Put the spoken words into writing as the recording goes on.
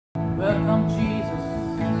Welcome, Jesus.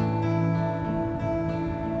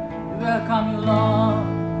 We welcome you, Lord.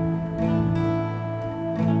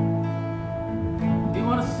 We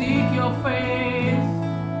want to seek your face.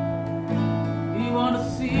 We want to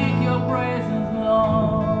seek your presence,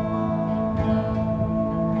 Lord.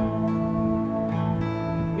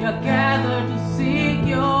 We are gathered to seek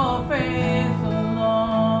your face, oh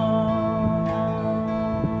Lord.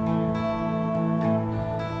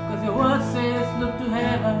 Because your word says, look to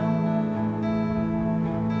heaven,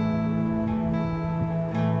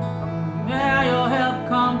 from where your help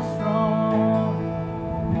comes from.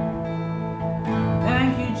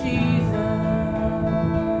 Thank you, Jesus.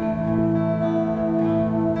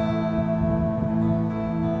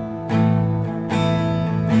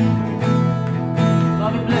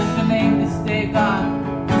 Lord, we bless your name this day, God.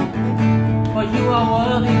 For you are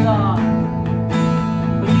worthy, Lord.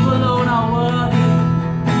 For you alone are worthy.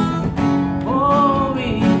 Oh, we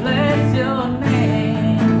bless your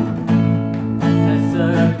name.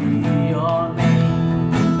 Blessed be your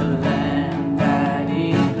name. The land that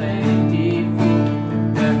is plentiful,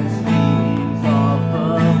 where the streams of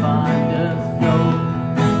abundance flow.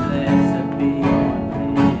 Blessed be your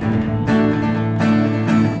name.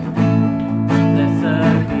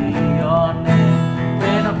 Blessed be your name.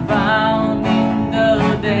 When I'm found in the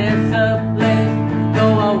desert place,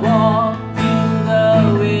 though I walk through the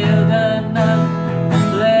wilderness,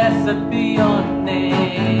 blessed be your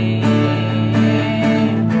name.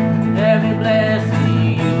 Every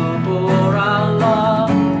blessing you pour out,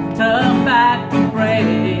 Lord, turn back to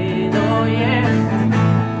praise. Oh yes,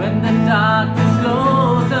 when the darkness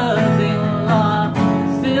closes in, Lord,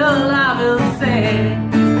 still I will say,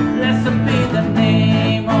 blessed be the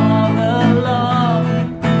name of the Lord.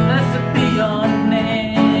 Blessed be your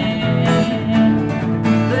name.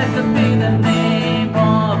 Blessed be the name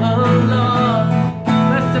of the Lord.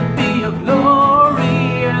 Blessed be your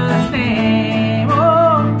glorious name.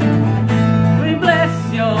 Oh, we bless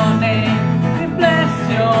your name. We bless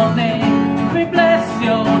your name. We bless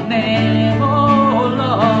your name. Oh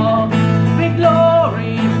Lord, we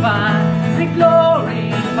glorify. We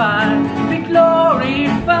glorify. We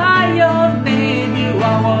glorify your name. You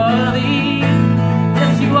are worthy.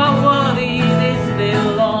 Yes, you are worthy this day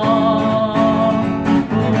long.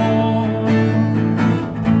 Oh,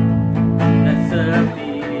 blessed be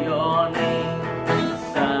your name. The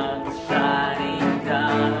sun's shining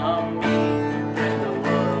down on me, and the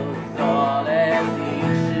world's all as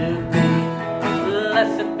it should be.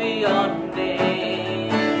 Blessed be your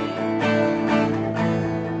name.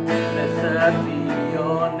 Blessed be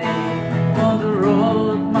your name. On the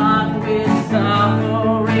road marked with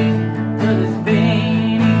suffering, there is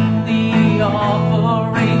pain in the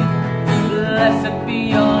offering. Blessed be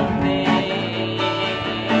your name.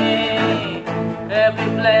 Every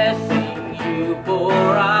blessing you pour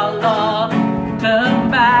out, Lord, turn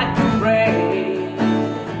back to praise.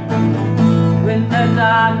 When the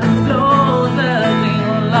darkness closes in,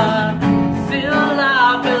 Lord, still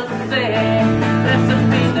I will say, blessed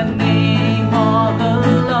be the name of the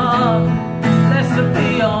Lord. Blessed be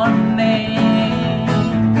your name.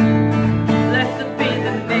 Blessed be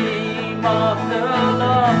the name of the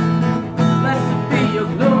Lord. Blessed be your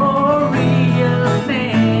glorious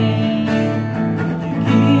name. You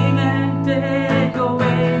give and take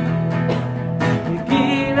away. You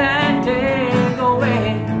give and take away.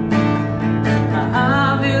 I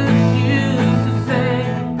will choose to say,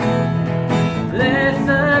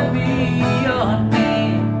 blessed be your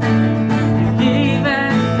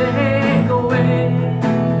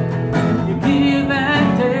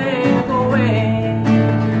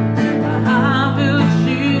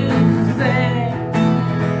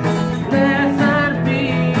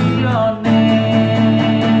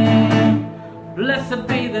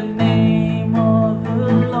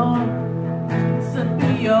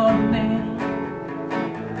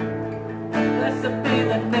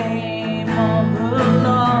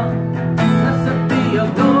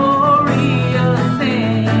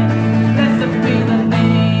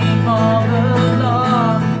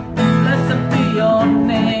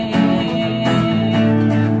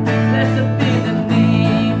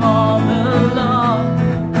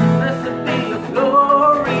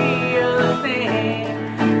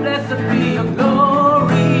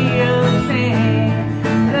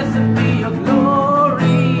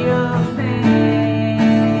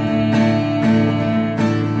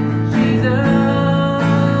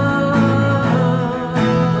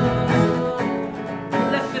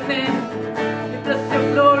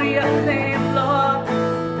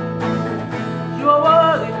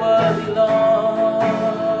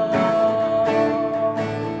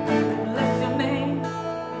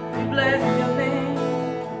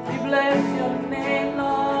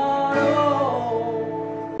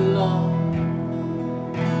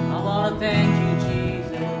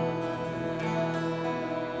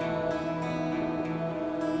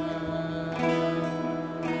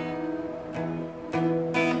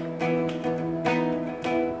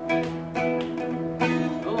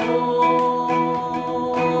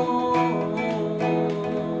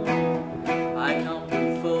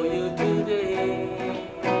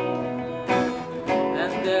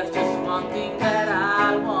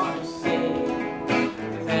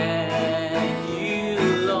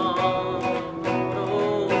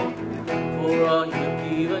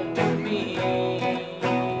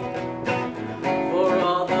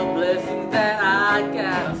I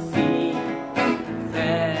gotta see.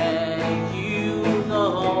 Thank you,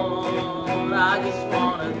 Lord. I just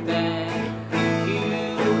wanna thank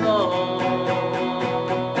you, Lord.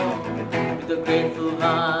 With a grateful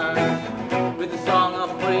heart, with a song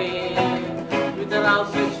of praise, with a loud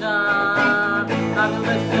session, I will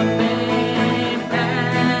bless your name.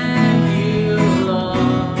 Thank you,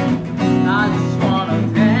 Lord. I just wanna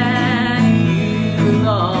thank you,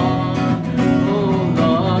 Lord. Oh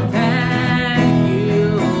Lord, thank you,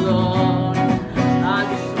 Lord. I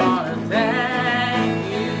just wanna thank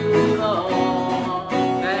you, Lord.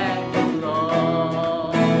 Thank you,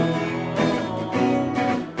 Lord.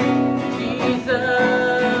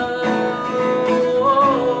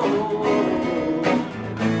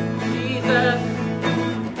 Jesus,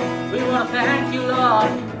 we wanna thank you,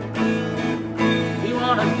 Lord. We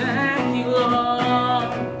wanna thank you, Lord,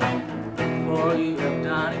 for you have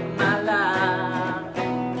done in my life.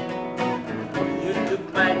 You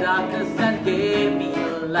took my darkness and gave me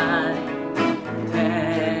a light.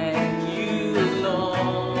 Thank you,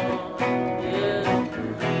 Lord. Yeah.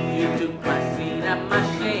 You took my sin and my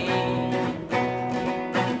shame.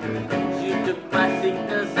 You took my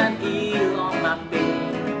sickness and healed all my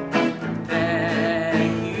pain.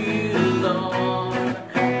 Thank you, Lord.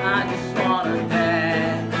 I just wanna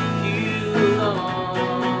thank you,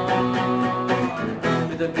 Lord.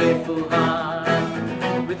 With a grateful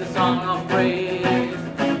heart, with a song of praise,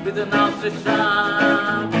 with an outstretched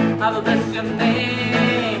I will bless your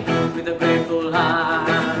name. With a grateful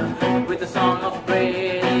heart, with a song of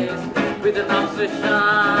praise, with an outstretched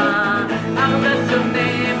I will bless your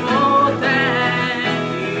name. Oh,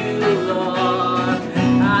 thank you, Lord.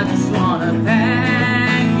 I just wanna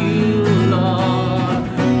thank you, Lord.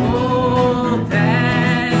 Oh,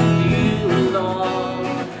 thank you, Lord.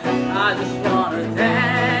 I just wanna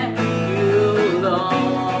thank you,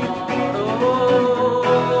 Lord. Oh,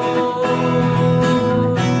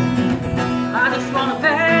 I just wanna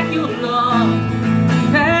thank you, Lord.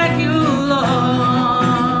 Thank you,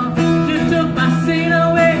 Lord. You took my sin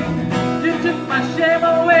away. You took my shame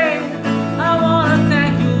away. I wanna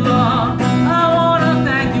thank you, Lord. I wanna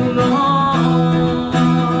thank you, Lord.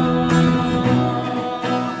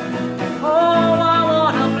 Oh, I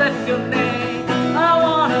wanna bless your name. I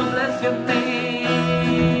wanna bless your name,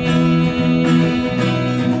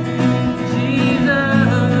 Jesus.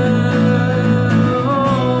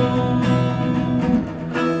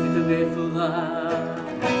 With a grateful heart,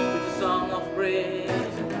 with a song of praise,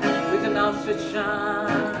 with an outstretched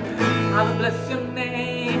hand, I will bless your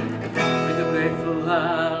name. With a grateful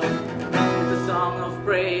heart, with a song of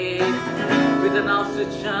praise, with an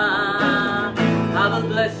outstretched hand, I will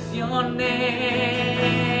bless your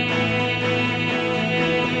name.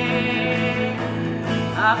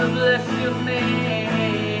 I will bless your name,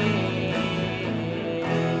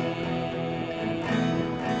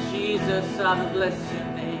 Jesus. I will bless you.